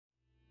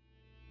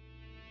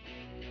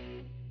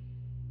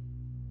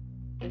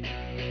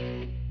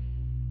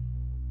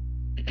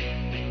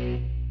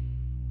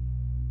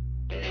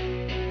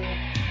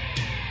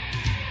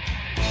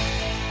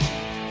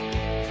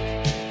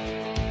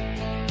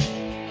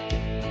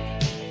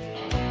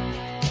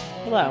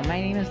Hello,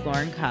 my name is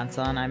Lauren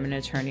Consul, and I'm an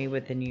attorney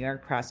with the New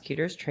York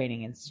Prosecutors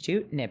Training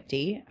Institute,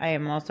 NYPTI. I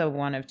am also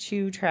one of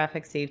 2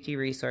 traffic safety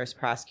resource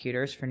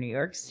prosecutors for New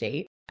York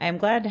State. I am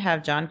glad to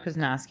have John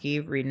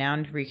Kwasniewski,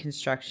 renowned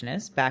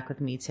reconstructionist, back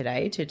with me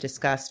today to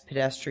discuss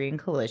pedestrian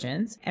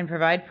collisions and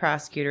provide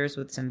prosecutors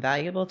with some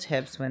valuable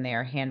tips when they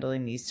are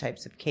handling these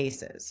types of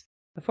cases.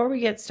 Before we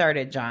get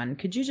started, John,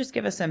 could you just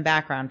give us some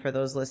background for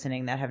those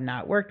listening that have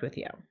not worked with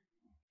you?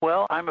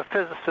 Well, I'm a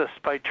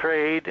physicist by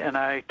trade, and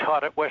I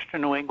taught at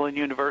Western New England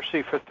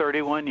University for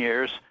 31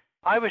 years.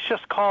 I was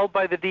just called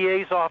by the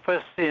DA's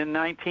office in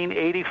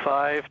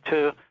 1985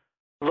 to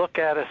look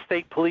at a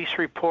state police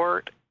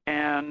report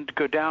and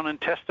go down and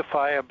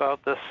testify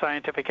about the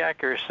scientific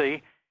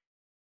accuracy.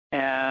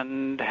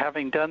 And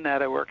having done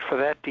that, I worked for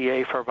that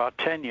DA for about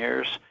 10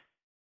 years,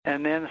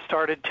 and then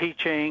started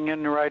teaching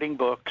and writing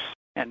books.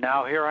 And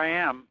now here I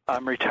am.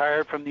 I'm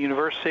retired from the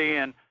university,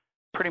 and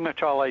pretty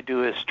much all I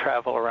do is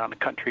travel around the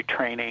country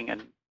training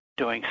and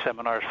doing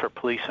seminars for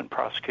police and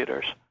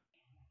prosecutors.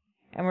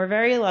 And we're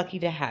very lucky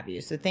to have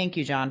you. So thank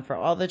you, John, for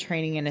all the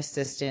training and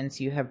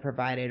assistance you have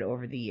provided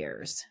over the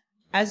years.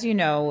 As you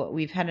know,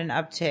 we've had an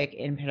uptick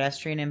in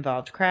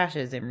pedestrian-involved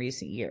crashes in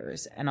recent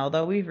years. And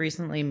although we've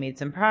recently made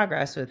some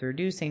progress with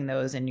reducing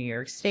those in New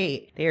York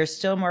State, they are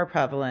still more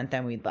prevalent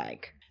than we'd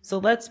like. So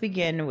let's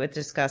begin with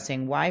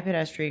discussing why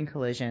pedestrian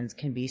collisions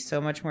can be so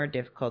much more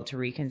difficult to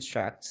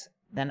reconstruct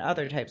than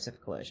other types of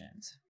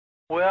collisions.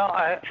 Well,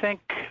 I think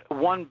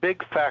one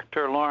big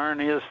factor, Lauren,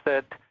 is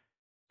that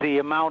the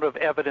amount of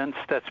evidence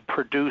that's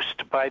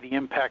produced by the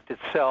impact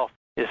itself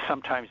is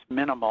sometimes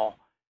minimal,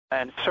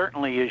 and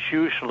certainly is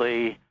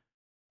usually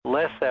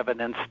less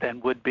evidence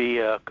than would be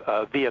a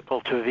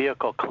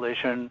vehicle-to-vehicle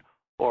collision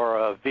or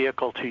a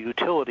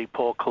vehicle-to-utility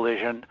pole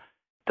collision.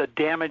 The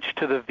damage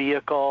to the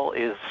vehicle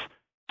is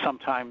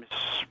sometimes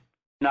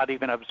not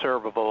even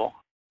observable.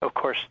 Of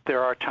course,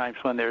 there are times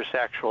when there's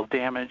actual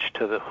damage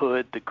to the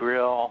hood, the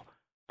grille,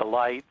 the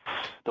lights,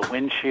 the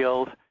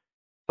windshield.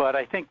 But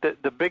I think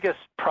that the biggest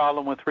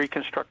problem with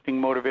reconstructing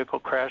motor vehicle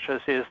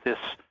crashes is this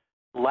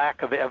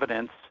lack of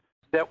evidence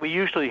that we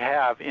usually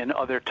have in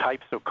other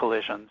types of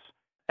collisions.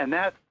 And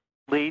that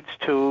leads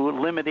to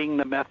limiting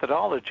the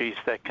methodologies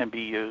that can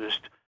be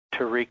used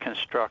to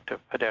reconstruct a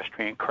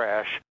pedestrian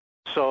crash.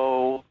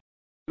 So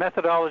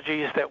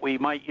methodologies that we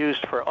might use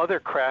for other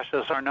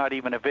crashes are not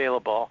even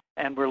available,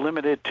 and we're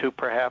limited to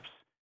perhaps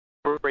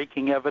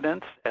braking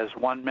evidence as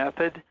one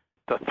method,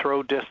 the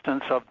throw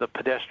distance of the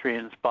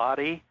pedestrian's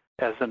body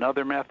as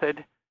another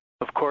method.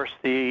 Of course,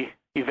 the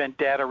event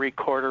data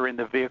recorder in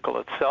the vehicle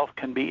itself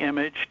can be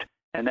imaged,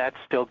 and that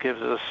still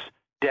gives us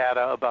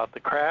data about the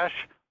crash.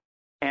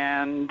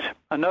 And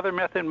another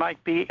method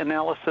might be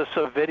analysis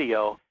of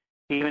video,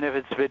 even if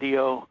it's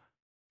video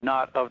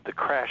not of the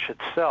crash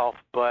itself,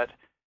 but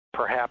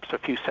perhaps a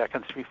few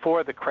seconds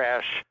before the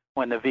crash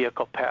when the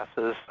vehicle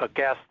passes a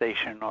gas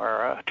station or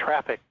a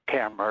traffic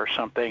camera or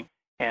something.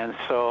 And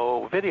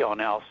so video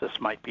analysis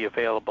might be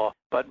available.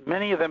 But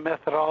many of the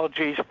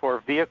methodologies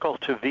for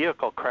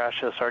vehicle-to-vehicle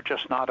crashes are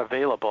just not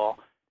available.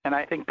 And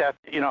I think that,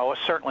 is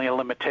certainly a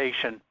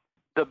limitation.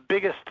 The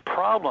biggest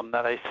problem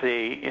that I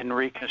see in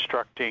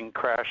reconstructing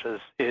crashes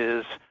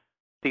is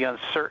the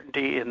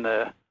uncertainty in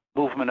the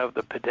movement of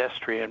the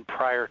pedestrian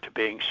prior to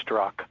being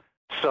struck.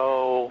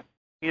 So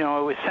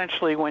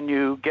essentially when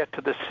you get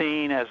to the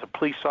scene as a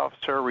police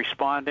officer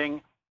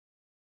responding,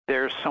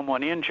 there's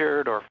someone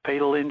injured or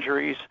fatal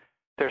injuries.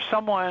 There's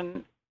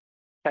someone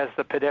as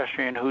the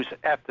pedestrian who's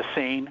at the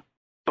scene,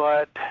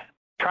 but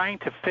trying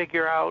to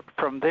figure out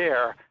from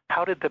there,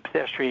 how did the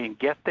pedestrian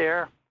get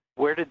there?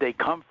 Where did they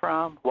come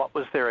from? What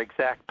was their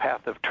exact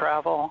path of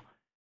travel?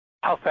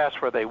 How fast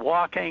were they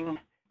walking?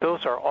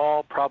 Those are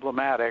all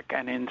problematic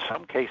and in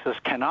some cases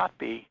cannot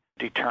be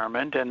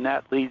determined, and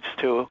that leads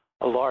to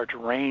a large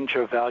range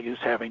of values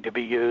having to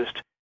be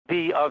used.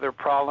 The other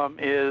problem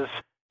is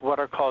what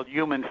are called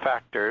human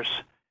factors.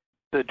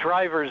 The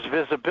driver's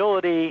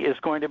visibility is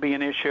going to be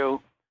an issue.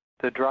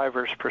 The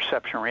driver's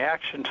perception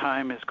reaction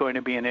time is going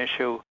to be an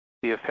issue.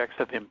 The effects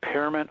of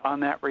impairment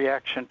on that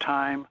reaction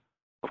time,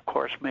 of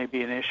course, may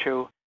be an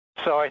issue.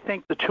 So I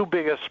think the 2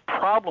 biggest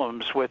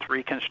problems with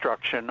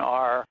reconstruction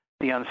are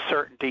the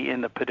uncertainty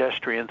in the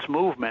pedestrian's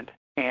movement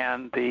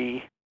and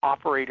the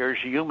operator's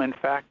human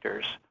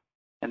factors.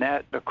 And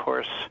that, of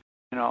course,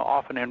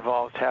 often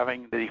involves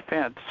having the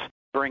defense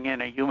bring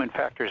in a human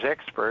factors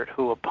expert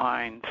who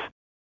opines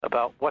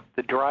about what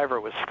the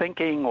driver was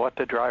thinking, what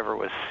the driver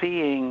was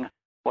seeing,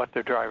 what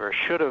the driver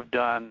should have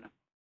done.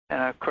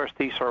 And, of course,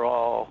 these are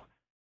all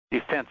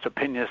defense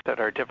opinions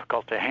that are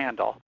difficult to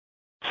handle.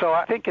 So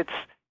I think it's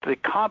the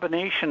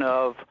combination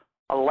of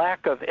a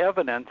lack of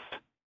evidence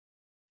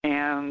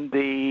and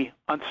the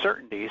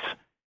uncertainties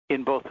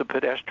in both the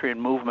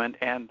pedestrian movement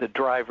and the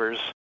driver's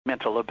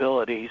mental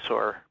abilities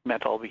or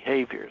mental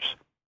behaviors.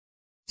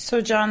 So,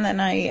 John, then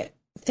I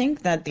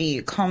think that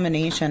the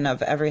culmination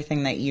of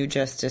everything that you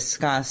just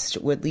discussed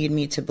would lead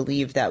me to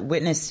believe that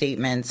witness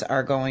statements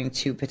are going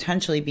to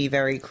potentially be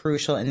very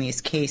crucial in these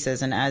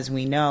cases. And as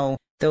we know,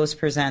 those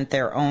present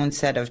their own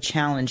set of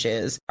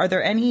challenges. Are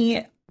there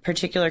any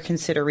particular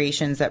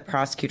considerations that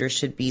prosecutors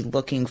should be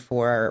looking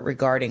for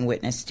regarding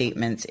witness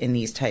statements in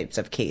these types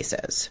of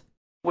cases?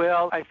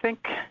 Well, I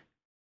think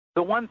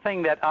the one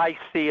thing that I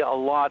see a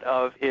lot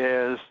of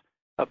is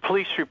a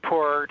police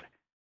report,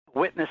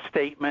 witness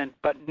statement,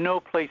 but no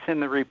place in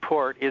the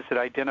report is it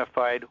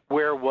identified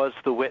where was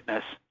the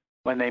witness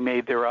when they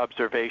made their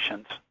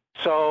observations.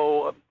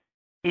 So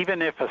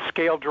even if a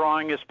scale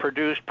drawing is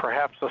produced,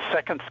 perhaps a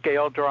second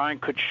scale drawing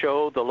could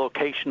show the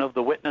location of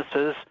the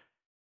witnesses,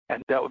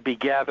 and that would be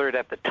gathered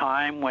at the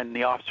time when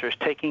the officer is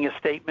taking a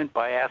statement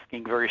by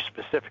asking very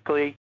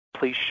specifically,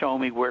 please show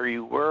me where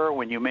you were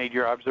when you made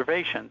your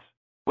observations.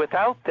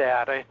 Without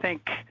that, I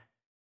think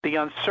the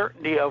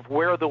uncertainty of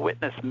where the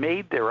witness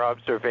made their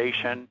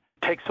observation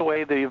takes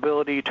away the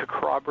ability to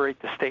corroborate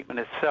the statement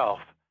itself.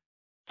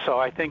 So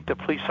I think the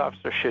police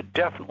officer should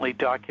definitely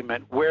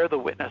document where the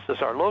witnesses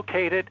are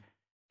located,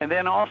 and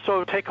then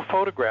also take a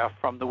photograph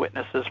from the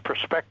witness's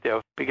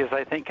perspective, because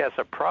I think as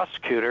a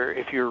prosecutor,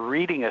 if you're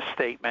reading a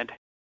statement,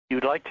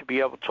 you'd like to be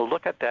able to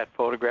look at that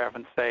photograph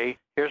and say,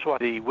 here's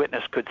what the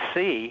witness could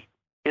see.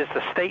 Is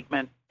the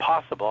statement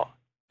possible?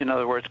 In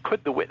other words,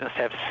 could the witness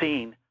have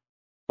seen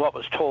what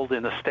was told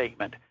in the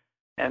statement?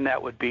 And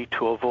that would be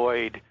to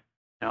avoid,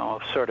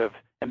 sort of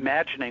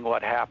imagining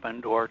what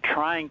happened or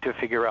trying to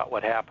figure out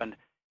what happened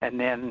and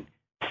then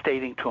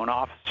stating to an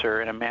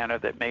officer in a manner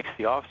that makes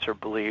the officer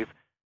believe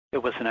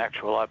it was an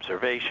actual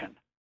observation.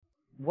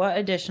 What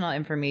additional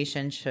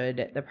information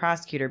should the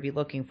prosecutor be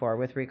looking for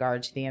with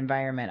regard to the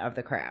environment of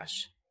the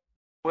crash?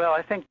 Well,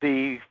 I think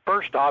the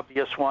first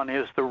obvious one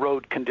is the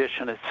road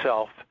condition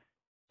itself.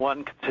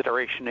 One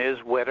consideration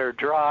is wet or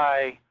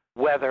dry,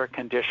 weather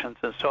conditions,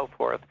 and so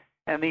forth.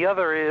 And the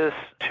other is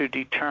to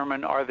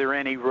determine, are there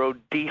any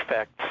road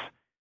defects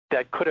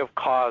that could have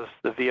caused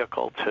the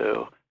vehicle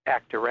to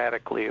act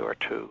erratically or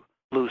to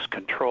lose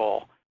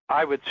control?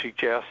 I would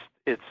suggest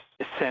it's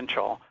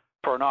essential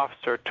for an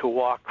officer to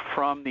walk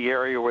from the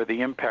area where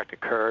the impact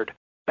occurred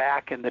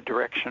back in the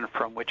direction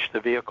from which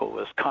the vehicle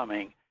was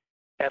coming,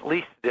 at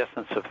least a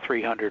distance of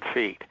 300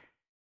 feet,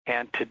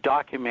 and to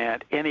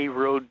document any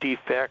road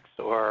defects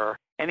or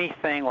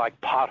anything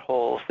like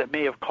potholes that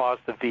may have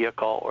caused the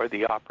vehicle or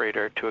the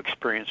operator to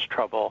experience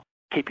trouble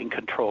keeping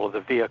control of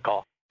the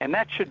vehicle. And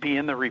that should be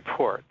in the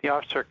report. The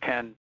officer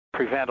can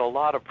prevent a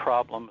lot of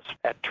problems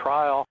at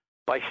trial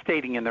by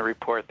stating in the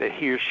report that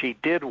he or she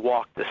did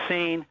walk the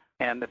scene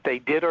and that they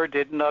did or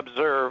didn't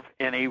observe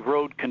any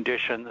road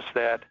conditions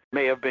that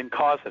may have been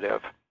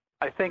causative.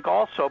 I think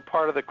also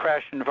part of the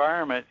crash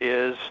environment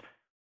is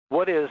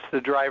what is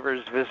the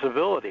driver's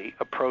visibility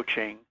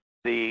approaching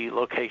the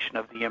location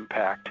of the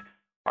impact?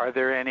 Are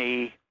there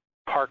any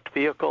parked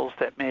vehicles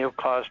that may have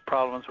caused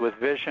problems with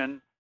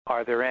vision?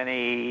 Are there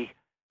any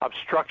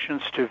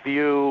obstructions to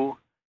view?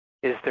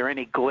 Is there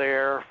any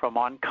glare from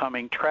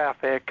oncoming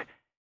traffic?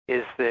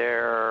 Is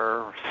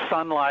there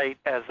sunlight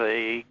as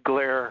a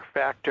glare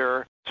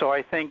factor? So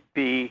I think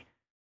the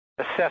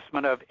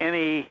assessment of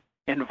any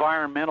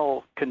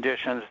environmental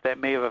conditions that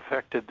may have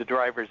affected the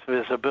driver's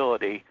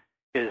visibility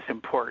is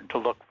important to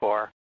look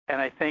for. And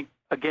I think,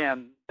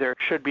 again, there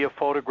should be a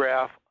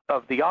photograph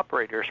of the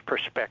operator's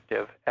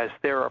perspective as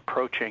they're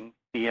approaching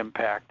the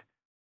impact,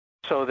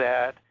 so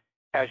that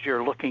as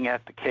you're looking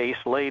at the case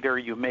later,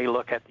 you may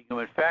look at the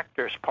human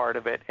factors part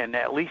of it and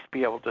at least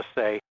be able to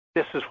say,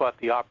 this is what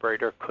the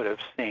operator could have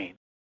seen.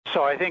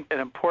 So I think an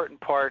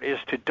important part is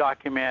to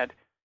document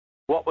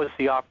what was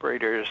the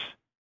operator's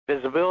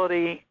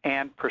visibility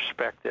and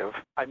perspective.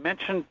 I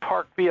mentioned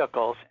parked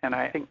vehicles, and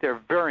I think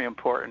they're very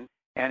important.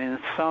 And in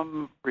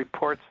some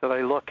reports that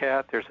I look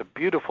at, there's a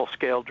beautiful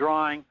scale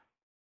drawing,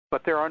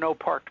 but there are no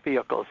parked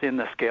vehicles in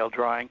the scale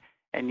drawing.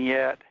 And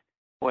yet,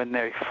 when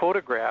the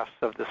photographs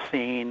of the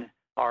scene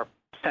are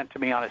sent to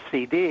me on a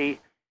CD,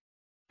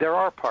 there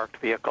are parked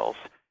vehicles.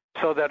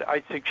 So that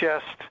I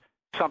suggest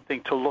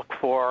something to look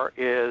for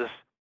is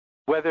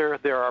whether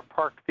there are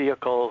parked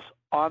vehicles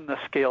on the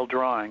scale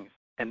drawings.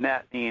 And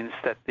that means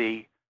that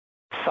the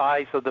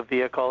size of the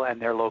vehicle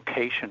and their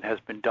location has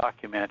been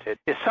documented.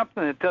 It's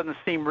something that doesn't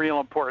seem real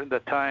important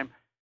at the time,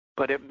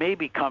 but it may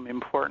become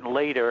important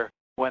later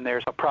when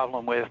there's a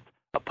problem with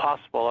a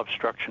possible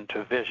obstruction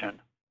to vision.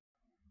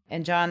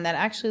 And John, that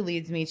actually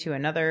leads me to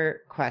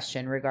another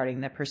question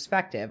regarding the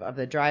perspective of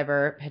the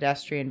driver,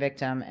 pedestrian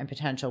victim, and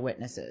potential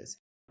witnesses.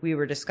 We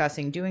were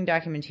discussing doing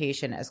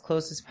documentation as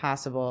close as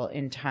possible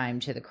in time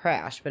to the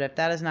crash, but if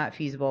that is not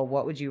feasible,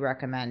 what would you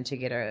recommend to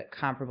get a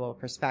comparable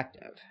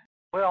perspective?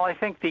 Well, I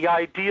think the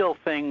ideal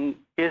thing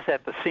is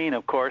at the scene,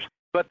 of course,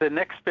 but the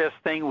next best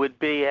thing would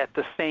be at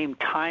the same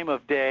time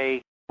of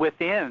day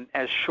within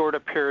as short a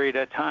period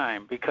of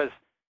time, because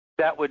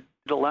that would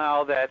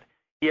allow that,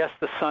 yes,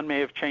 the sun may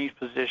have changed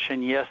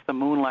position, yes, the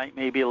moonlight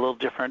may be a little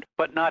different,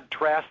 but not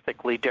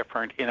drastically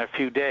different in a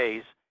few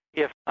days.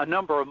 If a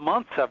number of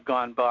months have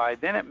gone by,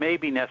 then it may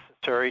be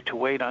necessary to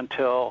wait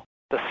until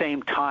the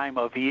same time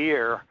of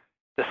year,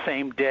 the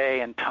same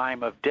day and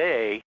time of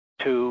day,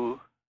 to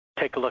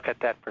take a look at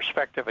that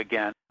perspective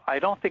again. I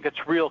don't think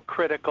it's real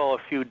critical a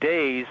few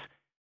days,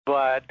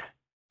 but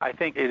I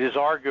think it is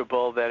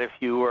arguable that if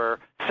you were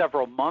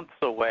several months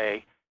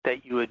away,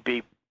 that you would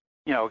be,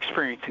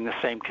 experiencing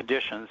the same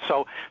conditions.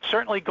 So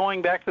certainly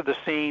going back to the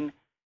scene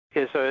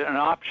is an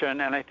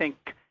option, and I think,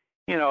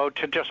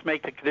 to just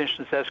make the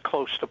conditions as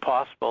close to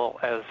possible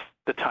as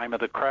the time of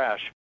the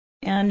crash.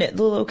 And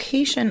the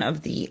location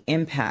of the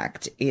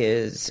impact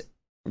is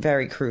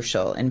very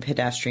crucial in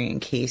pedestrian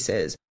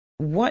cases.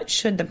 What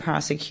should the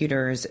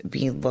prosecutors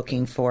be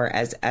looking for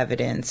as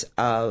evidence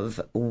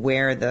of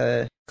where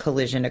the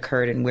collision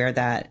occurred and where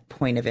that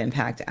point of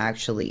impact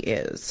actually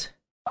is?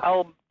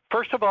 I'll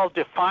first of all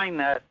define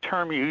that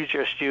term you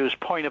just used,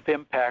 point of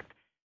impact.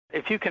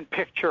 If you can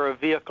picture a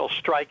vehicle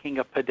striking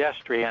a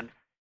pedestrian,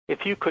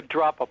 if you could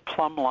drop a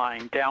plumb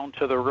line down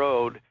to the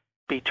road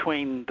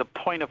between the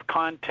point of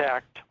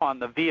contact on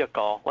the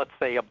vehicle, let's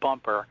say a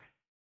bumper,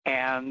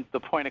 and the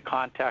point of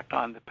contact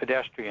on the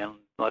pedestrian,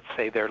 let's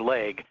say their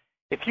leg,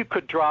 if you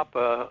could drop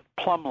a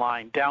plumb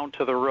line down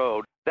to the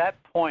road, that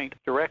point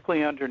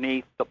directly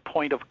underneath the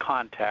point of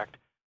contact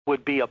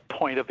would be a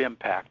point of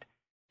impact.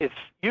 It's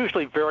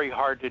usually very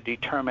hard to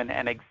determine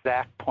an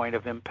exact point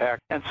of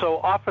impact, and so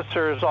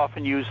officers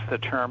often use the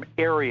term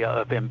area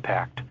of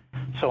impact.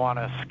 So on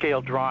a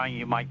scale drawing,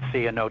 you might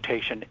see a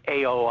notation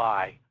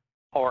AOI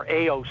or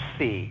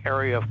AOC,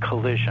 area of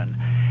collision,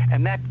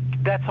 and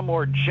that's a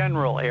more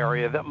general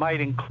area that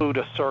might include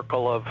a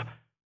circle of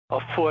a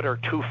foot or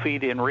 2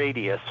 feet in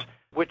radius,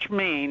 which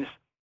means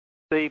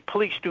the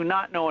police do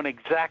not know an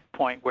exact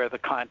point where the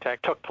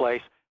contact took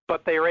place,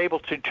 but they are able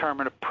to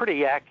determine a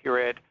pretty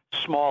accurate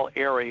small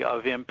area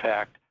of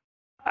impact.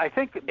 I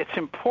think it's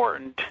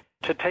important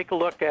to take a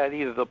look at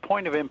either the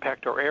point of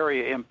impact or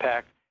area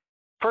impact,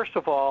 first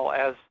of all,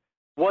 as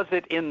was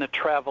it in the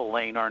travel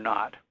lane or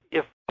not?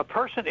 If a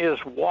person is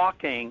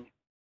walking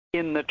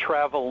in the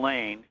travel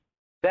lane,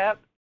 that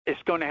is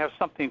going to have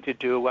something to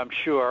do, I'm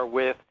sure,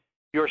 with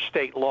your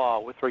state law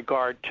with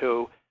regard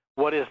to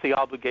what is the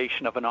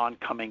obligation of an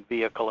oncoming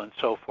vehicle and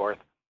so forth.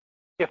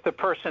 If the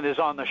person is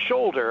on the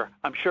shoulder,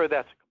 I'm sure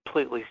that's a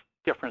completely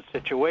different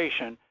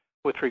situation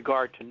with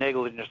regard to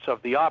negligence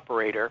of the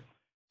operator.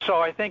 So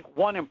I think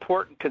one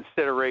important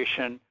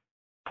consideration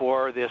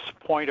for this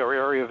point or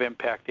area of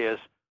impact is,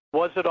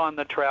 was it on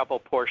the travel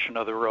portion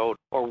of the road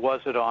or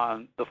was it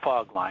on the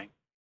fog line?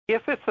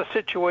 If it's a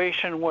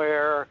situation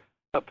where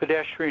a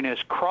pedestrian is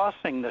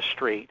crossing the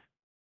street,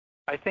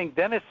 I think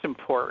then it's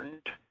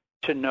important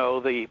to know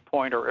the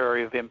point or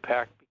area of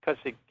impact because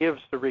it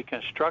gives the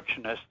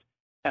reconstructionist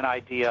an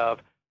idea of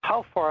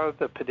how far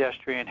the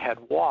pedestrian had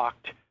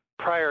walked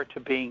prior to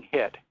being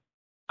hit.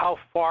 How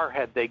far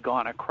had they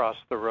gone across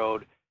the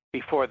road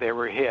before they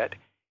were hit?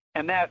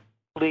 And that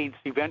leads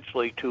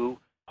eventually to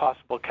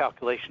possible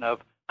calculation of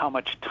how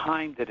much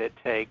time did it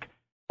take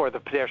for the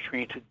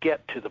pedestrian to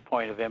get to the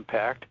point of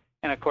impact.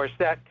 And of course,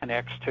 that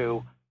connects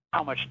to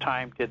how much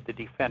time did the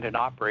defendant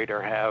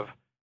operator have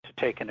to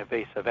take an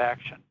evasive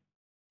action.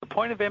 The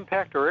point of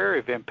impact or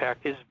area of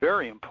impact is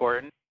very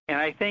important, and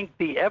I think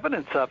the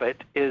evidence of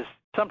it is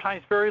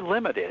sometimes very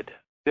limited.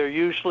 There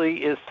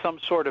usually is some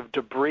sort of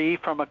debris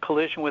from a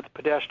collision with a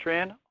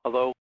pedestrian,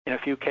 although in a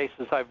few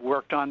cases I've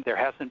worked on, there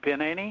hasn't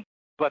been any.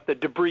 But the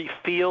debris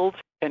field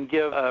can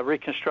give a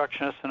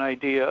reconstructionist an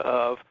idea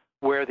of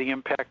where the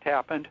impact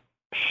happened.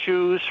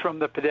 Shoes from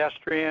the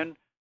pedestrian,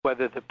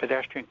 whether the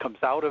pedestrian comes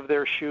out of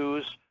their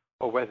shoes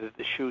or whether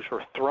the shoes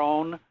were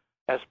thrown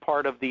as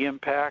part of the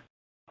impact.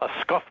 A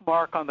scuff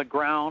mark on the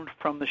ground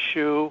from the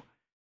shoe,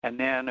 and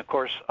then, of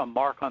course, a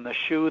mark on the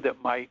shoe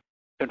that might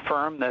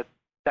confirm that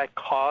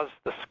caused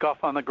the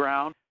scuff on the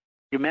ground.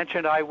 You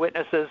mentioned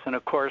eyewitnesses, and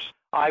of course,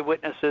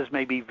 eyewitnesses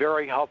may be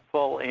very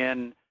helpful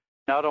in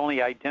not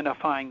only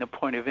identifying the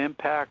point of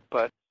impact,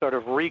 but sort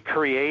of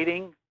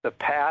recreating the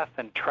path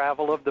and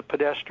travel of the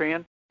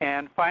pedestrian.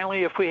 And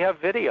finally, if we have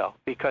video,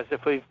 because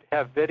if we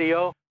have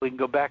video, we can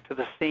go back to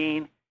the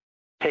scene,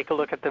 take a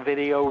look at the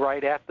video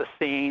right at the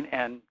scene,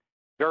 and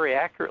very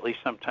accurately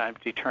sometimes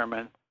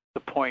determine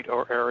the point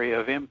or area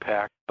of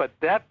impact. But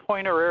that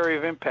point or area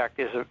of impact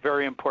is a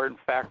very important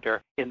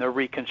factor in the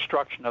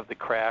reconstruction of the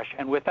crash,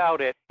 and without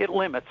it, it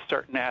limits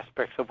certain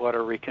aspects of what a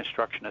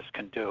reconstructionist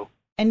can do.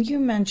 And you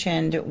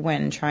mentioned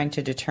when trying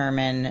to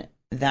determine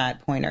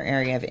that point or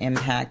area of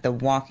impact, the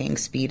walking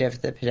speed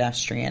of the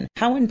pedestrian.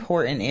 How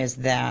important is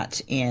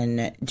that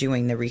in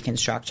doing the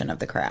reconstruction of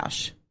the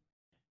crash?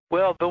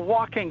 Well, the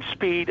walking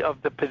speed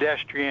of the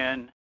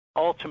pedestrian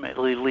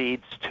ultimately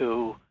leads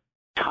to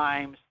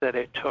times that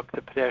it took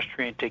the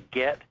pedestrian to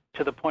get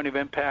to the point of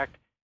impact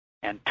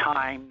and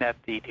time that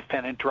the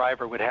defendant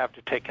driver would have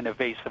to take an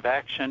evasive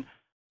action.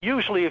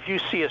 Usually, if you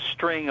see a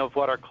string of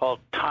what are called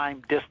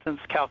time distance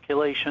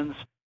calculations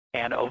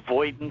and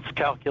avoidance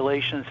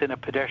calculations in a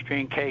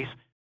pedestrian case,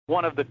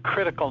 one of the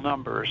critical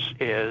numbers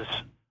is,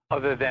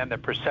 other than the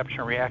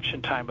perception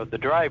reaction time of the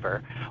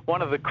driver,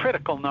 one of the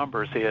critical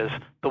numbers is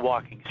the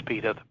walking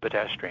speed of the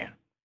pedestrian.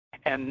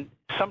 And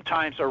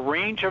sometimes a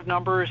range of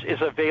numbers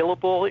is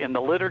available in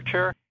the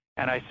literature,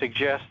 and I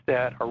suggest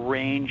that a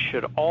range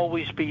should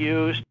always be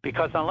used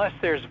because unless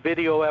there's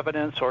video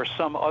evidence or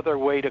some other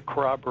way to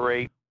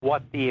corroborate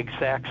what the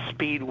exact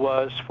speed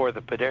was for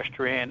the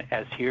pedestrian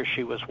as he or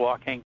she was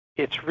walking.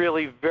 It's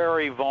really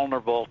very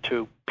vulnerable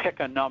to pick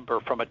a number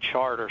from a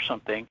chart or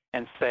something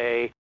and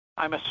say,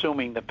 I'm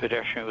assuming the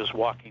pedestrian was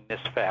walking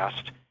this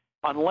fast.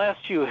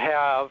 Unless you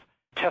have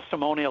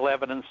testimonial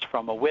evidence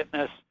from a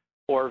witness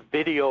or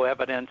video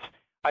evidence,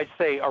 I'd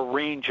say a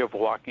range of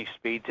walking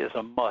speeds is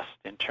a must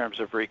in terms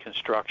of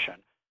reconstruction,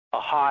 a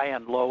high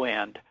and low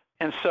end.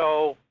 And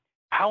so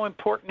how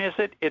important is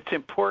it? It's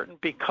important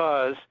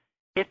because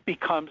it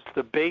becomes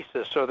the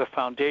basis or the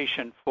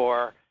foundation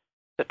for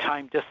the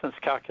time distance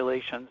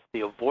calculations,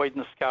 the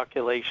avoidance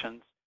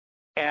calculations.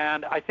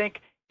 And I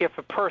think if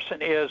a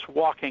person is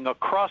walking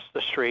across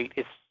the street,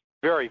 it's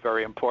very,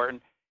 very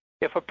important.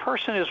 If a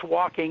person is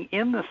walking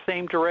in the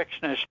same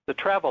direction as the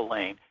travel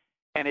lane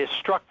and is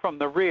struck from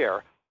the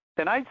rear,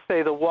 then I'd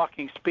say the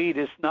walking speed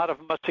is not of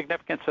much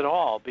significance at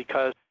all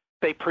because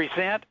they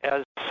present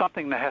as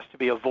something that has to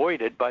be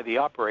avoided by the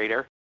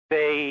operator.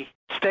 They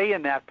stay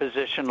in that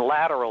position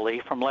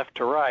laterally from left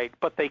to right,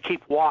 but they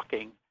keep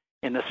walking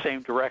in the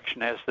same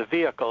direction as the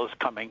vehicle is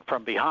coming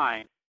from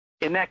behind.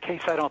 In that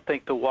case, I don't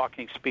think the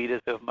walking speed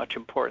is of much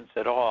importance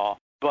at all.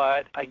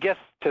 But I guess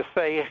to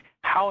say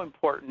how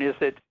important is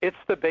it, it's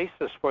the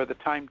basis for the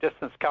time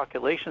distance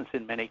calculations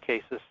in many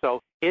cases.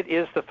 So it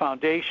is the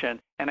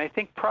foundation. And I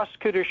think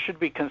prosecutors should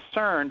be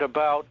concerned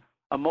about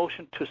a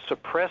motion to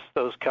suppress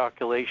those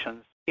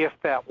calculations if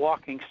that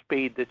walking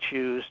speed that's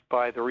used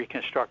by the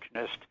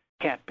reconstructionist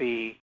can't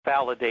be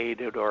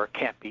validated or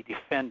can't be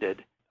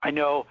defended. I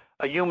know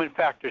a human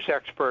factors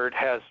expert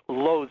has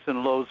loads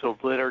and loads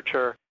of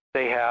literature.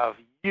 They have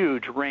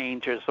huge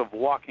ranges of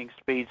walking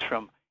speeds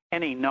from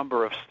any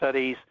number of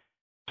studies.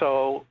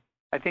 So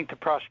I think the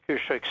prosecutor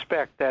should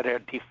expect that a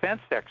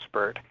defense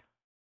expert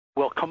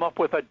will come up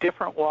with a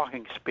different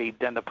walking speed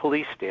than the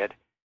police did.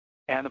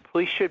 And the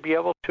police should be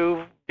able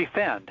to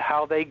defend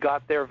how they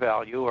got their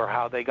value or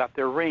how they got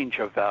their range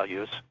of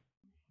values.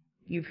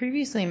 You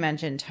previously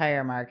mentioned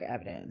tire mark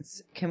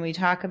evidence. Can we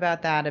talk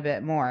about that a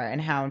bit more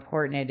and how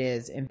important it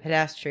is in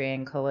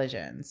pedestrian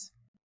collisions?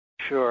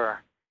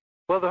 Sure.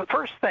 Well, the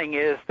first thing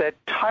is that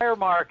tire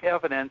mark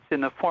evidence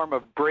in the form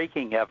of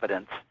braking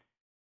evidence,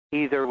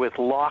 either with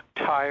lock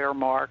tire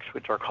marks,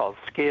 which are called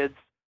skids,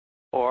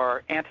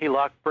 or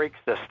anti-lock brake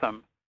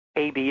system,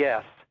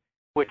 ABS,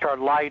 which are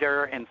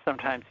lighter and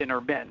sometimes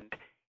intermittent.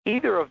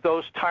 Either of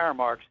those tire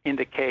marks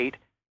indicate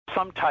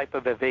some type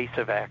of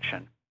evasive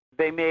action.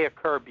 They may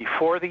occur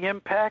before the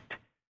impact,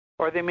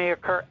 or they may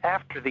occur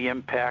after the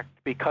impact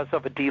because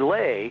of a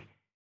delay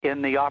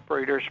in the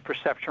operator's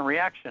perception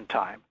reaction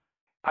time.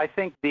 I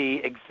think the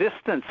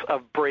existence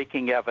of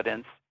braking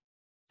evidence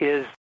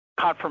is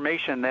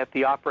confirmation that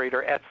the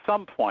operator at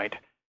some point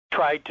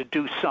tried to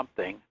do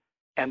something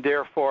and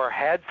therefore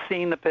had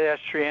seen the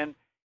pedestrian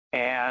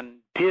and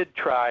did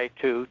try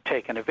to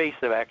take an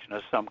evasive action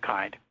of some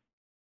kind.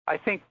 I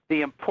think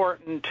the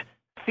important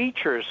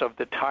features of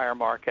the tire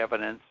mark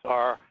evidence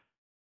are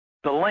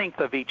the length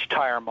of each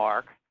tire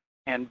mark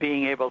and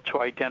being able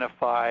to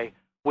identify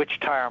which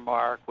tire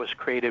mark was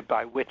created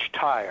by which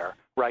tire,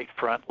 right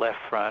front, left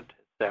front,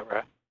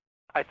 etc.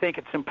 I think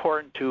it's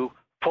important to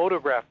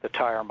photograph the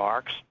tire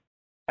marks.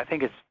 I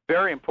think it's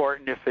very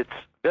important, if it's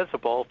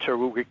visible, to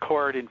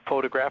record in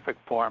photographic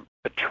form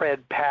the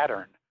tread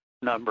pattern,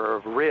 number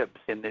of ribs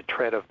in the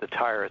tread of the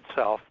tire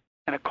itself.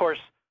 And of course,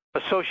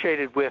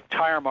 associated with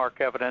tire mark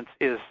evidence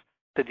is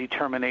the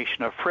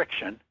determination of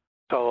friction.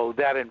 So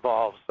that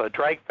involves a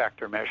drag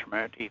factor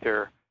measurement,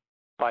 either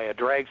by a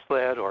drag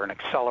sled or an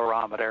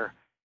accelerometer,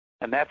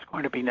 and that's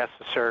going to be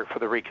necessary for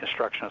the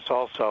reconstructionists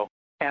also.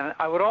 And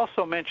I would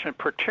also mention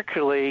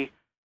particularly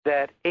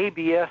that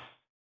ABS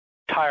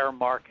tire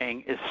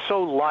marking is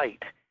so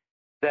light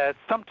that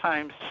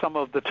sometimes some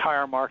of the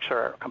tire marks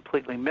are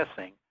completely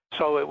missing.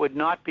 So it would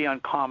not be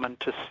uncommon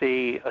to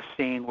see a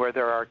scene where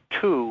there are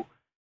two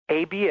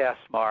ABS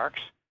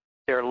marks.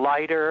 They're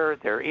lighter,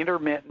 they're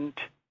intermittent,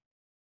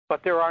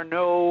 but there are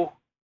no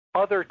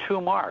other two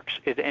marks.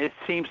 It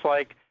seems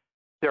like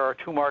there are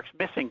two marks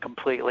missing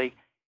completely.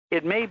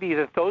 It may be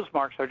that those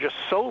marks are just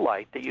so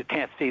light that you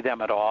can't see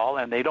them at all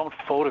and they don't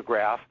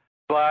photograph.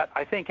 But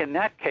I think in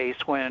that case,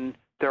 when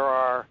there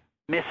are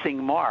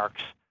missing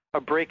marks,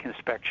 a brake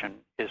inspection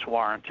is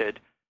warranted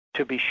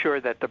to be sure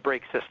that the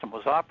brake system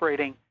was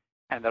operating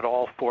and that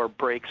all four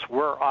brakes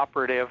were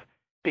operative,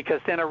 because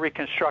then a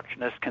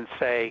reconstructionist can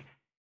say,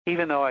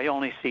 even though I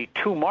only see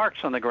two marks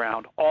on the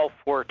ground, all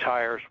four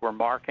tires were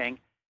marking,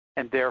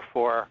 and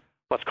therefore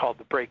what's called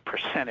the brake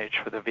percentage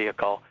for the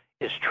vehicle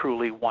is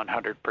truly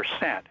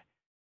 100%.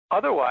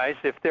 Otherwise,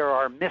 if there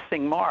are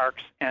missing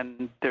marks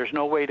and there's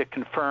no way to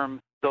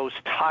confirm those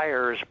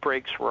tires'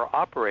 brakes were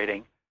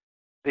operating,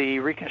 the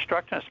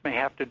reconstructionist may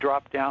have to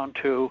drop down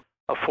to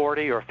a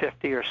 40 or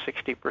 50 or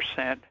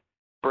 60%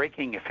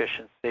 braking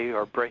efficiency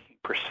or braking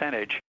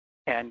percentage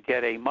and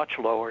get a much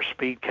lower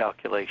speed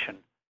calculation.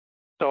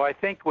 So I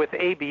think with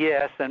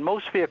ABS, and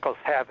most vehicles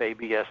have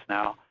ABS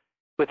now,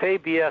 with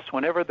ABS,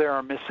 whenever there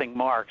are missing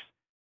marks,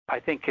 I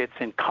think it's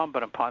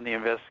incumbent upon the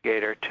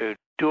investigator to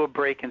do a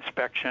brake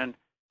inspection,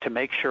 to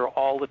make sure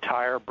all the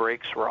tire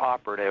brakes were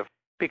operative,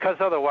 because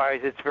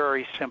otherwise it's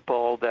very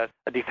simple that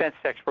a defense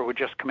expert would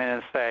just come in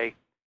and say,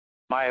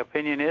 my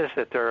opinion is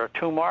that there are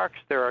 2 marks,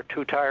 there are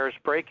 2 tires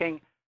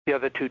braking, the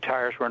other 2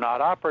 tires were not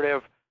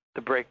operative,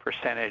 the brake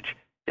percentage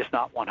is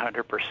not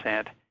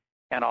 100%,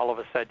 and all of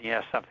a sudden you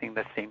have something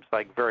that seems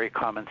like very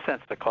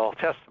commonsensical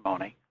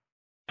testimony.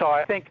 So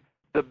I think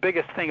the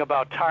biggest thing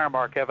about tire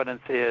mark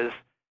evidence is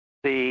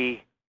the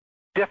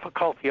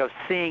difficulty of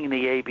seeing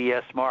the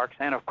ABS marks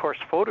and, of course,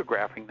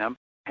 photographing them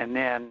and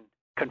then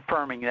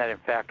confirming that, in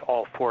fact,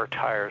 all 4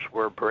 tires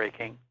were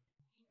braking.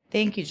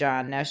 Thank you,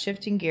 John. Now,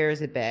 shifting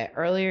gears a bit,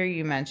 earlier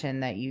you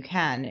mentioned that you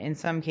can, in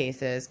some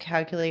cases,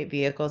 calculate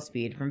vehicle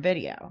speed from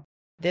video.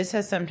 This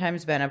has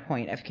sometimes been a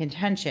point of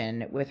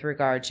contention with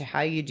regard to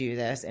how you do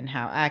this and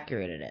how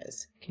accurate it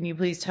is. Can you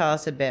please tell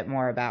us a bit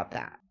more about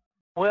that?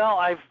 Well,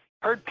 I've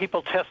heard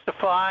people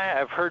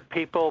testify. I've heard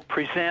people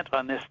present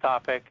on this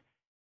topic.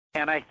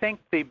 And I think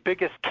the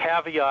biggest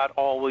caveat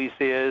always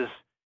is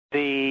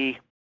the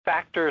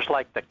factors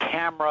like the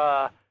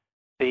camera,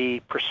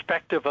 the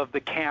perspective of the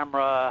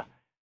camera,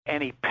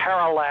 any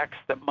parallax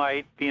that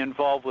might be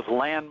involved with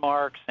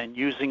landmarks and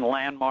using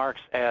landmarks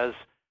as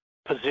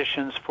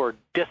positions for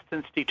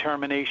distance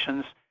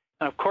determinations,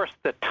 and of course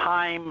the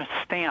time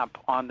stamp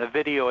on the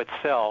video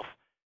itself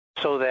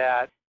so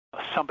that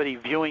somebody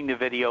viewing the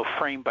video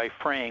frame by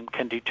frame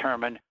can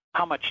determine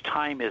how much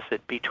time is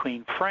it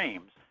between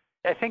frames.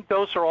 I think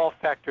those are all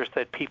factors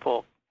that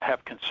people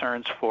have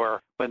concerns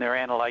for when they're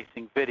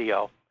analyzing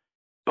video.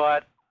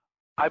 But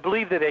I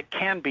believe that it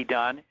can be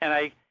done, and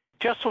I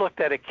just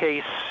looked at a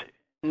case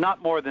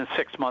not more than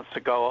 6 months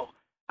ago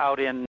out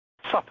in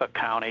Suffolk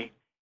County,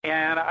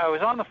 and I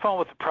was on the phone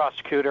with the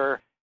prosecutor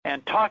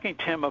and talking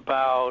to him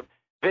about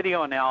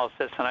video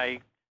analysis, and I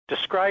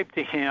described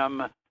to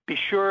him, be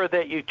sure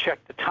that you check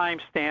the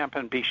timestamp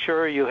and be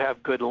sure you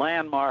have good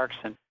landmarks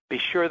and be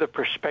sure the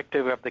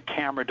perspective of the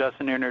camera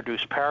doesn't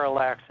introduce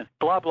parallax and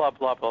blah, blah,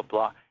 blah, blah,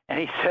 blah. And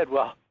he said,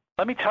 well,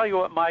 let me tell you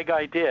what my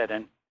guy did.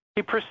 And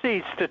he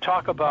proceeds to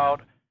talk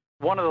about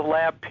one of the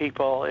lab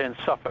people in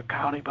Suffolk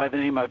County by the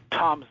name of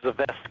Tom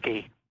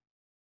Zaveski.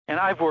 And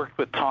I've worked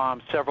with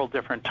Tom several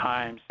different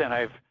times, and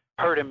I've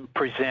heard him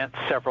present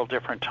several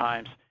different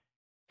times.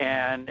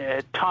 And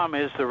Tom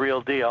is the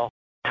real deal.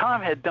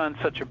 Tom had done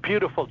such a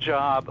beautiful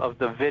job of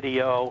the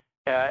video,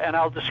 and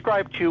I'll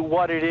describe to you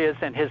what it is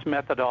and his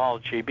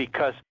methodology,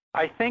 because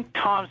I think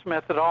Tom's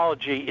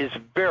methodology is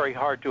very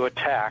hard to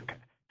attack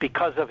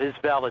because of his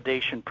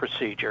validation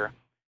procedure.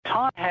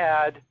 Tom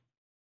had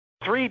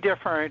 3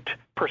 different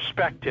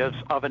perspectives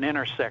of an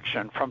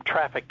intersection from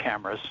traffic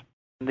cameras.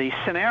 The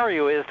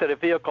scenario is that a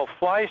vehicle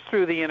flies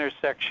through the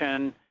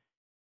intersection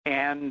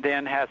and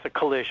then has a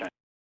collision.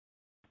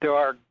 There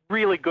are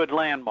really good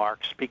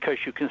landmarks because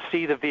you can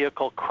see the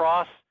vehicle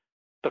cross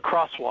the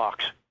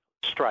crosswalks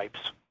stripes.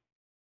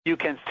 You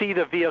can see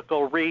the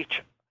vehicle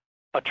reach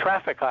a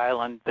traffic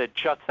island that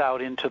juts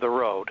out into the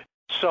road.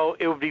 So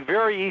it would be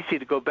very easy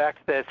to go back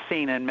to that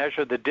scene and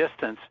measure the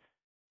distance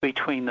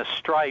between the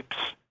stripes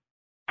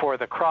for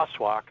the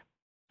crosswalk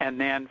and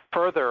then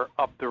further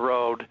up the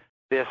road,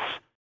 this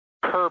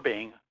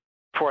curbing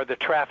for the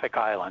traffic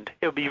island.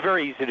 It would be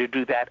very easy to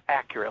do that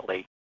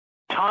accurately.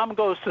 Tom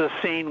goes to the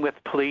scene with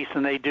police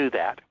and they do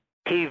that.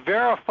 He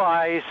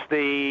verifies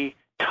the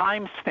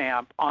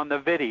timestamp on the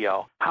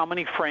video, how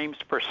many frames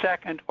per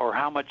second or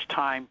how much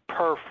time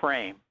per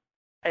frame.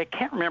 I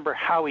can't remember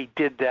how he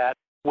did that,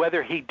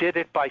 whether he did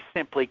it by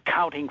simply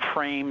counting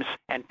frames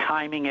and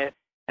timing it,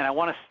 and I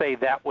want to say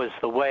that was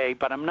the way,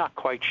 but I'm not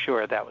quite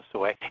sure that was the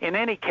way. In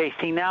any case,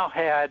 he now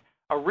had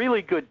a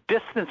really good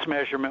distance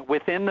measurement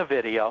within the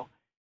video,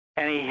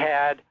 and he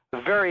had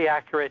a very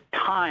accurate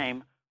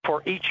time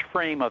for each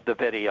frame of the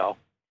video.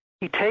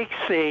 He takes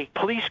a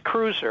police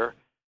cruiser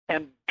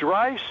and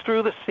drives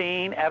through the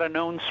scene at a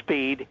known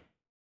speed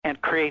and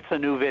creates a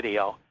new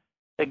video.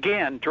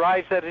 Again,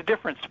 drives at a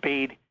different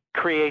speed,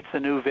 creates a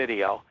new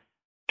video.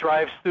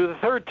 Drives through the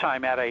third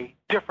time at a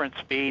different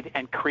speed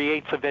and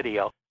creates a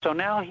video. So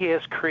now he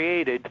has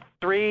created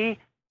 3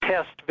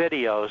 test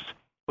videos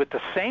with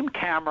the same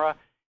camera,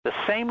 the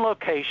same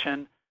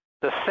location,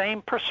 the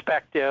same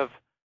perspective,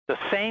 the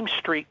same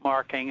street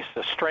markings,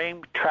 the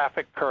same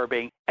traffic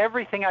curbing,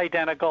 everything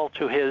identical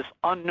to his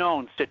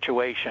unknown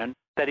situation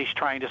that he's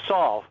trying to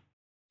solve.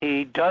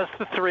 He does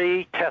the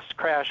 3 test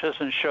crashes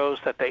and shows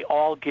that they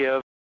all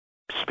give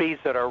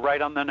speeds that are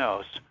right on the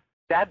nose.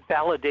 That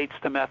validates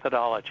the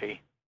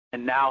methodology.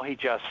 And now he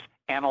just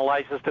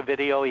analyzes the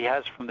video he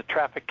has from the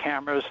traffic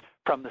cameras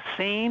from the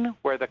scene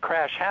where the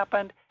crash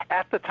happened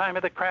at the time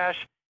of the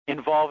crash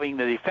involving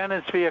the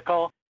defendant's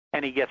vehicle,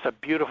 and he gets a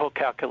beautiful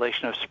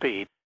calculation of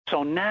speed.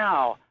 So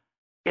now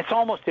it's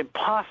almost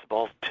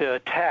impossible to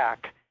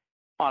attack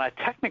on a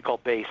technical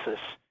basis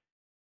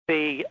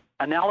the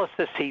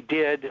analysis he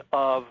did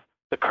of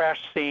the crash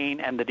scene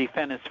and the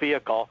defendant's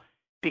vehicle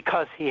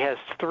because he has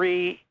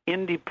 3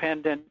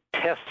 independent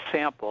test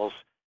samples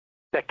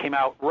that came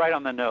out right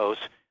on the nose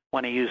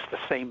when he used the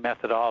same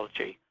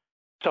methodology.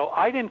 So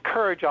I'd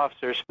encourage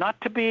officers not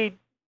to be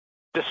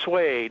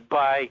dissuaded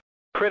by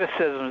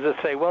criticisms that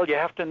say, well, you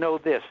have to know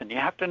this and you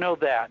have to know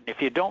that. And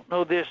if you don't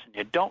know this and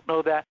you don't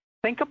know that,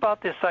 think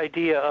about this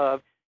idea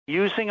of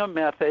using a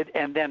method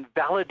and then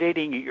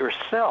validating it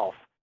yourself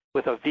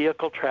with a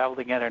vehicle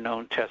traveling at a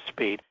known test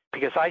speed,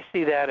 because I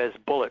see that as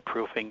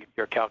bulletproofing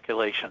your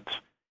calculations.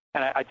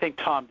 And I think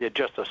Tom did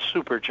just a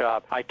super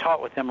job. I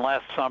taught with him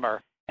last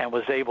summer and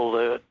was able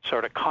to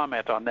sort of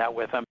comment on that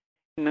with him.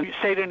 In the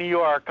state of New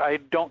York, I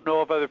don't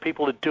know of other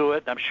people that do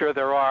it. I'm sure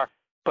there are.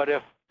 But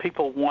if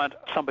people want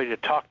somebody to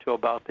talk to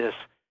about this,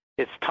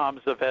 it's Tom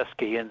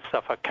Zaveski in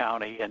Suffolk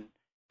County, and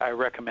I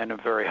recommend him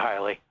very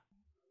highly.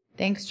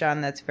 Thanks,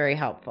 John. That's very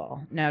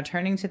helpful. Now,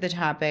 turning to the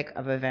topic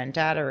of event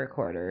data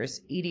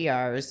recorders,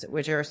 EDRs,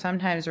 which are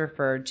sometimes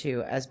referred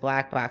to as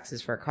black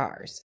boxes for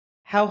cars.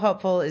 How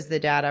helpful is the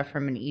data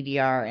from an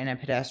EDR in a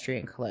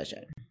pedestrian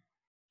collision?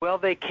 Well,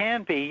 they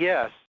can be,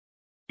 yes.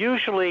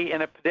 Usually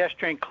in a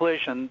pedestrian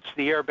collision,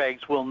 the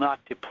airbags will not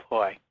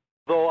deploy,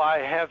 though I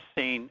have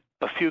seen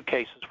a few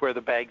cases where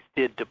the bags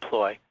did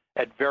deploy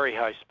at very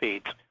high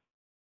speeds.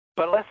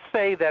 But let's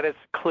say that it's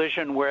a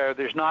collision where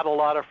there's not a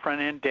lot of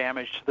front-end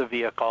damage to the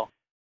vehicle.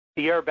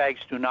 The airbags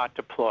do not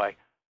deploy.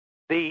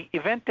 The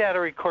event data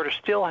recorder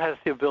still has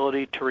the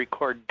ability to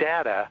record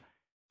data,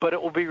 but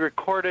it will be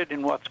recorded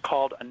in what's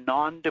called a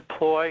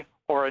non-deploy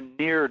or a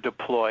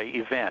near-deploy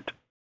event.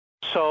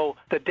 So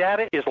the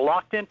data is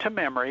locked into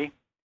memory.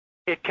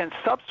 It can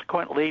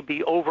subsequently be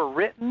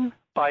overwritten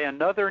by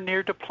another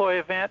near-deploy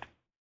event,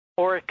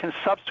 or it can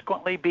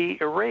subsequently be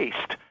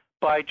erased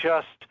by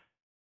just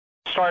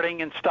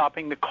starting and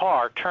stopping the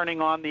car,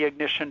 turning on the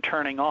ignition,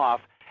 turning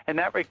off, and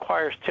that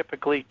requires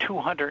typically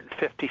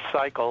 250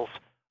 cycles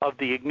of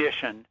the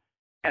ignition.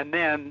 And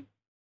then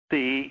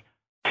the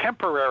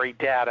temporary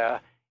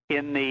data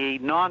in the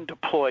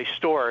non-deploy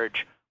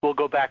storage will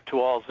go back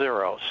to all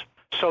zeros.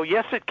 So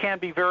yes, it can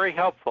be very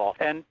helpful,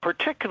 and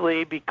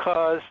particularly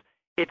because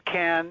it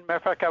can, matter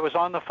of fact, I was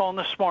on the phone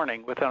this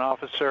morning with an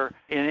officer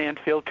in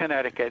Enfield,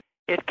 Connecticut.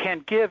 It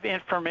can give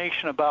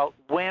information about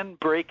when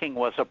braking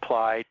was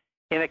applied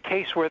in a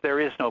case where there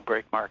is no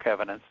brake mark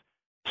evidence.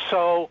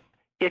 So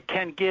it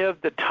can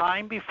give the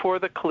time before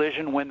the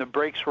collision when the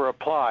brakes were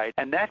applied,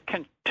 and that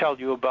can tell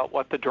you about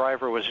what the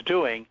driver was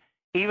doing,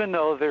 even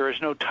though there is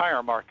no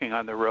tire marking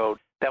on the road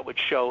that would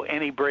show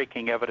any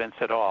braking evidence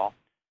at all.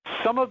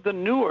 Some of the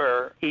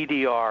newer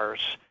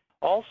EDRs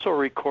also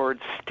record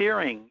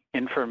steering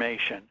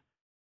information.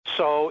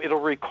 So it'll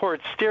record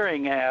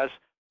steering as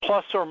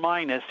plus or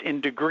minus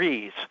in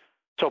degrees.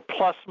 So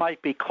plus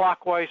might be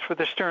clockwise for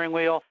the steering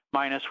wheel,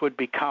 minus would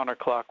be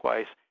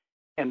counterclockwise.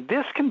 And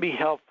this can be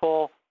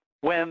helpful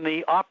when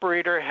the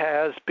operator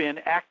has been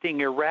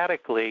acting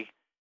erratically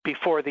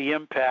before the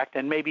impact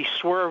and maybe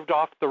swerved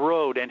off the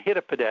road and hit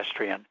a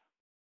pedestrian,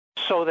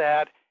 so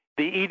that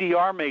the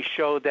EDR may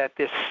show that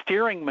this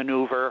steering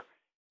maneuver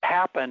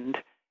happened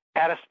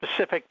at a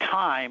specific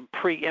time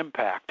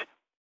pre-impact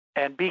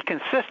and be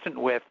consistent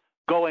with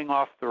going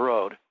off the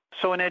road.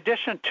 So in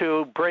addition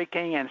to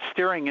braking and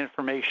steering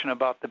information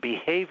about the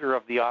behavior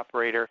of the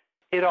operator,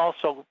 it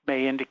also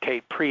may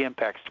indicate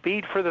pre-impact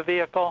speed for the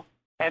vehicle,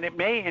 and it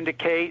may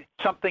indicate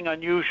something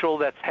unusual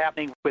that's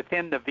happening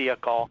within the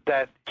vehicle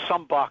that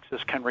some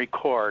boxes can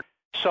record.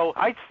 So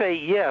I'd say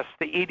yes,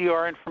 the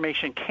EDR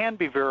information can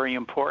be very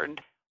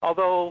important,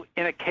 although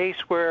in a case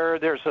where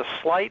there's a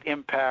slight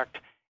impact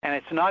and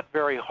it's not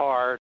very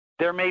hard,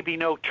 there may be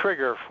no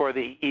trigger for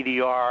the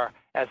EDR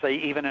as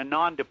even a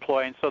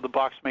non-deploy, and so the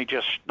box may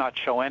just not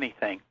show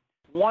anything.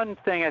 One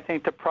thing I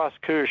think the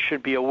prosecutors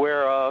should be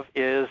aware of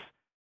is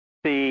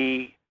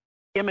the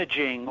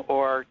imaging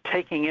or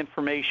taking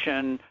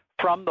information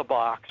from the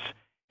box.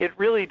 It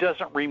really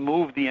doesn't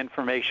remove the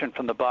information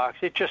from the box.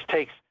 It just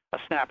takes a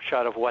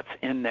snapshot of what's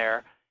in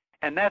there.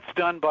 And that's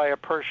done by a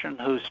person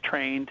who's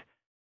trained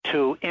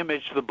to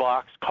image the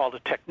box, called a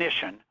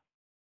technician.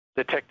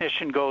 The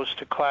technician goes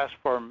to class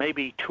for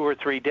maybe 2 or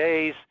 3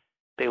 days.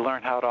 They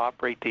learn how to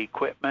operate the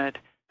equipment.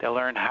 They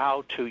learn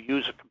how to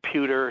use a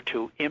computer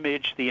to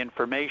image the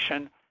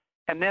information.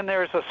 And then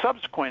there's a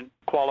subsequent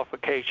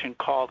qualification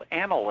called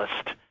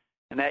analyst,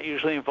 and that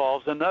usually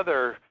involves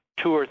another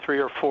 2 or 3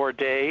 or 4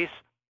 days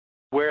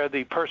where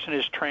the person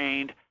is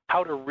trained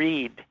how to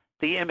read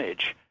the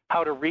image,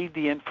 how to read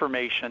the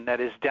information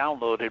that is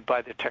downloaded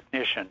by the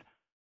technician.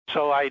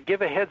 So I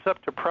give a heads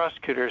up to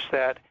prosecutors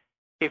that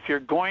if you're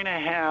going to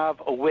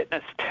have a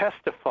witness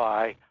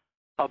testify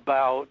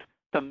about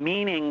the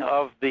meaning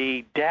of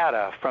the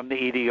data from the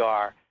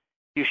EDR,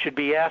 you should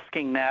be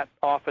asking that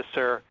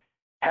officer,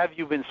 have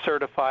you been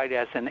certified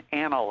as an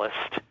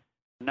analyst?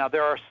 Now,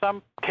 there are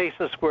some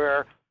cases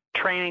where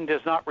training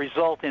does not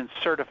result in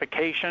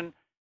certification,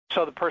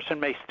 so the person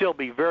may still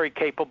be very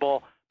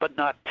capable but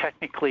not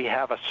technically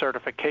have a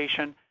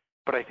certification.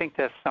 But I think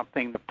that's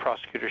something the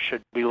prosecutor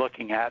should be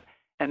looking at.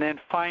 And then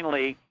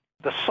finally,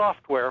 the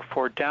software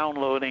for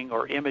downloading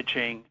or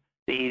imaging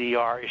the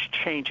EDR is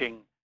changing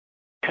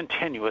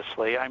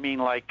continuously. I mean,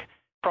 like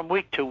from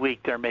week to week,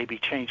 there may be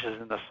changes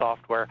in the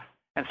software.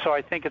 And so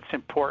I think it's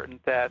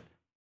important that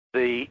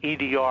the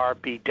EDR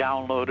be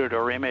downloaded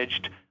or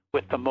imaged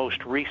with the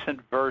most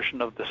recent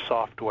version of the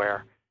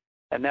software.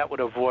 And that would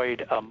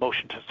avoid a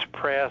motion to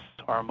suppress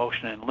or a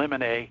motion in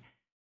limine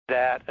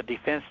that a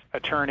defense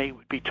attorney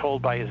would be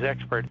told by his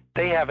expert,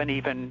 they haven't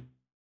even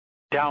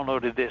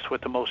downloaded this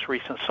with the most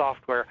recent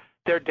software.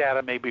 Their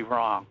data may be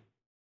wrong.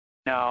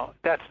 Now,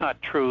 that's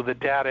not true. The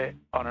data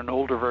on an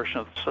older version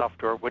of the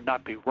software would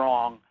not be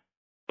wrong,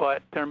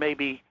 but there may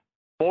be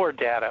more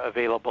data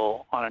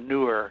available on a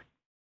newer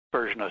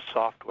version of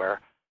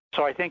software.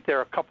 So I think there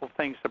are a couple of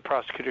things the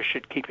prosecutor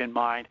should keep in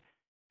mind.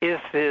 Is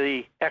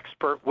the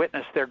expert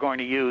witness they're going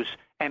to use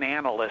an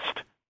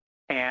analyst?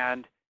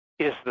 And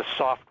is the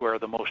software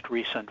the most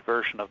recent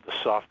version of the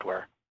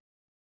software?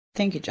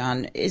 Thank you,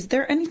 John. Is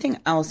there anything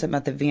else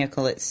about the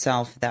vehicle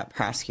itself that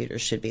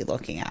prosecutors should be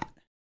looking at?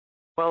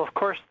 Well, of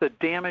course, the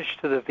damage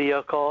to the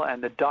vehicle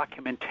and the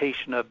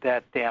documentation of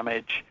that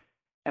damage.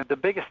 And the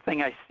biggest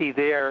thing I see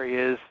there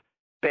is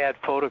bad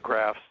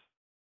photographs.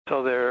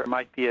 So there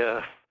might be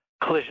a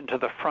collision to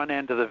the front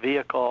end of the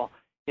vehicle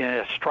in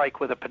a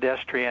strike with a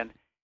pedestrian,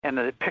 and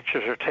the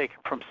pictures are taken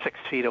from 6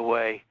 feet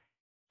away,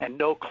 and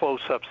no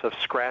close-ups of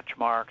scratch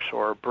marks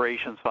or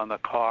abrasions on the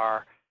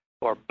car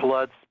or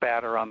blood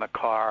spatter on the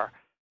car.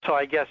 So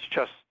I guess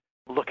just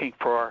looking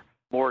for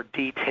more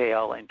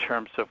detail in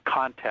terms of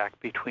contact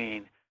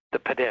between the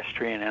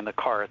pedestrian and the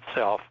car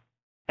itself.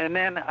 And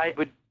then I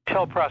would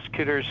tell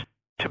prosecutors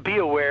to be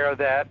aware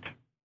that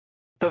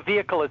the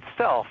vehicle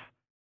itself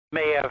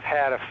may have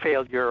had a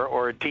failure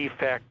or a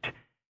defect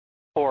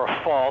or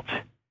a fault,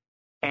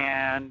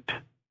 and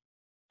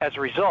as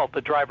a result,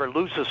 the driver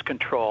loses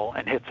control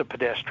and hits a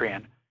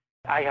pedestrian.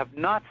 I have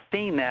not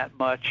seen that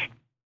much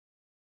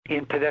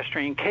in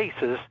pedestrian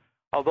cases,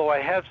 although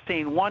I have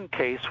seen one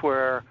case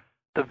where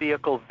the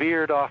vehicle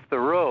veered off the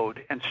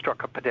road and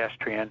struck a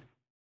pedestrian,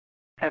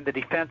 and the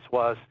defense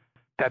was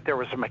that there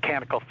was a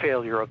mechanical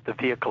failure of the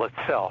vehicle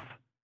itself.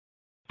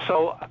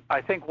 So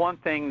I think one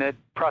thing that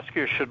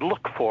prosecutors should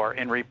look for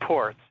in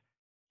reports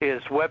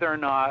is whether or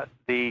not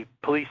the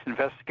police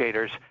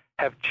investigators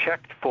have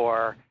checked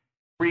for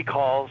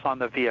recalls on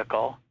the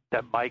vehicle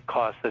that might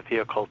cause the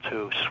vehicle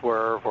to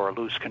swerve or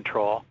lose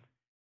control.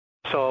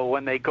 So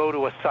when they go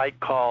to a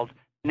site called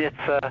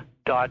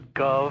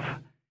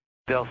NHTSA.gov,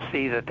 they'll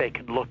see that they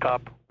can look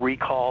up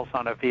recalls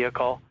on a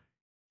vehicle.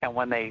 And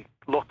when they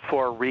look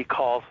for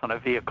recalls on a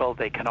vehicle,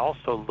 they can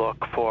also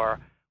look for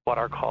what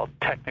are called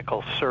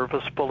technical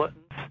service bulletins,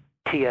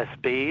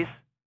 TSBs.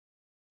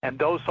 And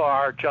those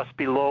are just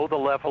below the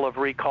level of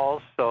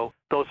recalls. So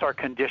those are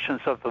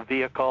conditions of the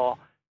vehicle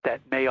that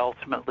may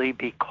ultimately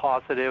be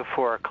causative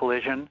for a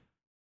collision.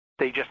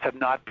 They just have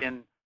not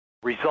been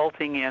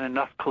resulting in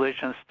enough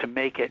collisions to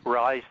make it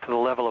rise to the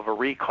level of a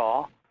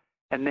recall.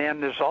 And then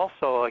there's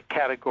also a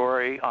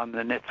category on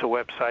the NHTSA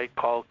website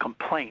called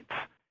complaints.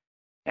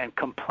 And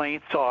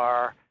complaints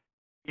are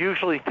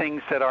usually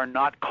things that are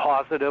not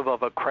causative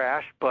of a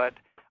crash, but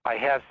I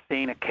have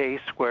seen a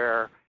case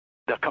where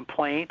the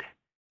complaint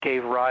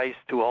gave rise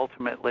to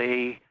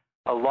ultimately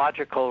a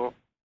logical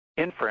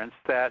inference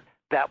that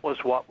that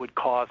was what would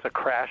cause a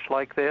crash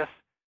like this.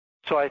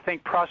 So I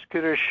think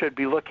prosecutors should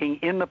be looking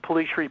in the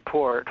police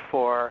report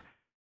for,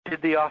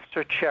 did the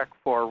officer check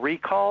for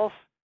recalls,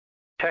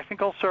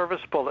 technical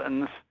service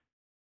bulletins,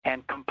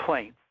 and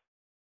complaints?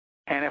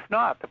 And if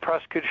not, the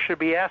prosecutor should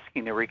be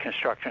asking the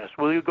reconstructionist,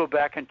 will you go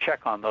back and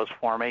check on those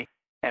for me?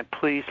 And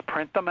please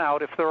print them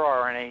out if there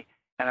are any,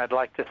 and I'd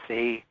like to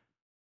see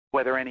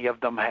whether any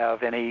of them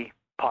have any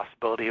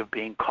possibility of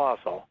being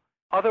causal.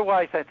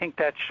 Otherwise, I think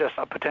that's just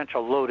a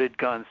potential loaded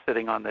gun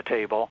sitting on the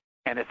table,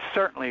 and it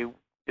certainly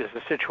is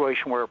a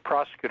situation where a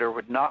prosecutor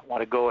would not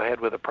want to go ahead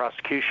with a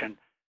prosecution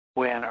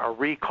when a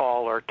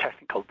recall or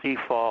technical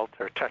default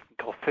or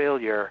technical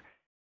failure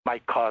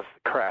might cause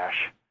the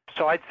crash.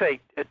 So I'd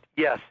say,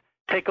 yes,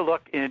 take a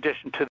look, in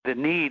addition to the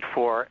need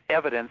for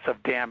evidence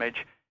of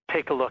damage,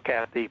 take a look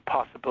at the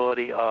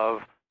possibility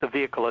of the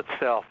vehicle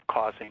itself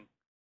causing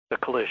the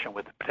collision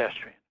with the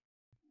pedestrian.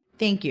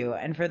 Thank you.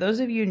 And for those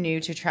of you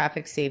new to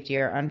traffic safety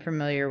or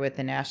unfamiliar with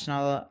the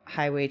National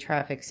Highway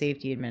Traffic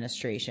Safety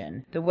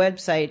Administration, the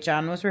website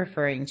John was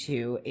referring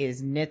to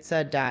is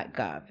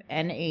NHTSA.gov,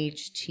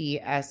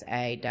 NHTSA.gov.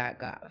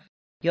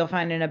 You'll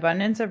find an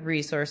abundance of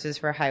resources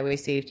for highway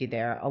safety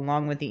there,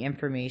 along with the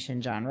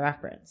information John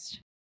referenced.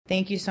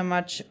 Thank you so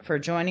much for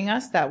joining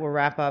us. That will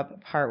wrap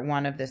up part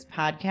 1 of this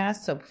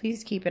podcast, so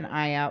please keep an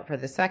eye out for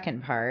the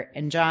second part.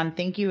 And John,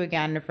 thank you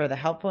again for the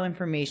helpful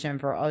information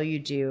for all you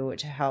do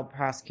to help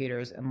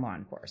prosecutors and law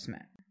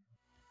enforcement.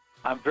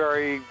 I'm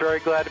very, very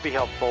glad to be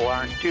helpful,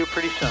 Lauren. See you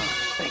pretty soon.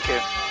 Thank you.